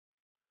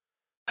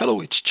Hello,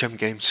 it's Gem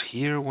Games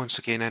here once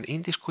again, and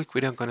in this quick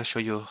video I'm gonna show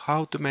you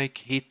how to make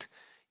hit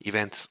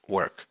events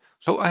work.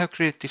 So I have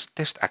created this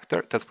test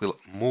actor that will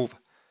move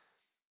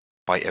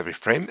by every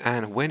frame,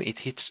 and when it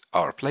hits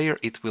our player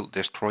it will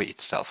destroy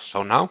itself.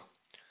 So now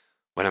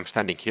when I'm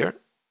standing here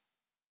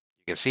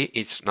you can see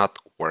it's not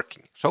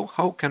working. So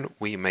how can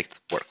we make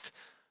it work?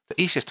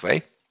 The easiest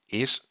way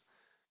is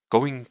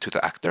going to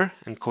the actor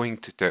and going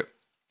to the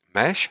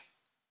mesh,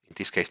 in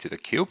this case to the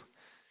cube,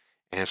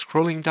 and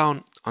scrolling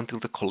down until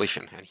the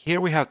collision. And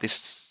here we have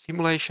this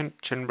simulation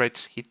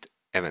generates hit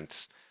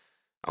events.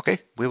 Okay,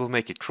 we will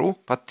make it true,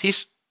 but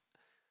this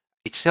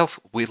itself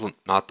will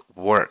not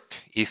work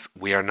if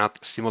we are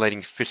not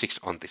simulating physics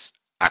on this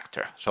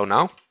actor. So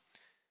now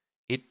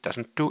it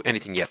doesn't do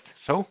anything yet.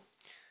 So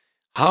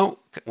how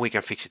we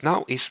can fix it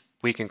now is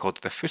we can go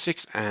to the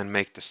physics and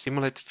make the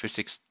simulate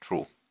physics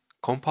true.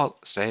 Compile,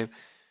 save.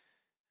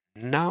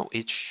 Now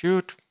it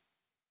should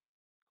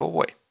go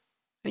away.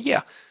 And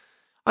yeah,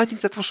 I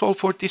think that was all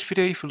for this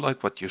video. If you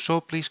like what you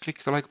saw, please click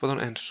the like button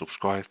and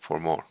subscribe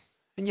for more.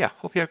 And yeah,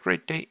 hope you have a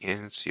great day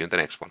and see you in the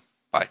next one.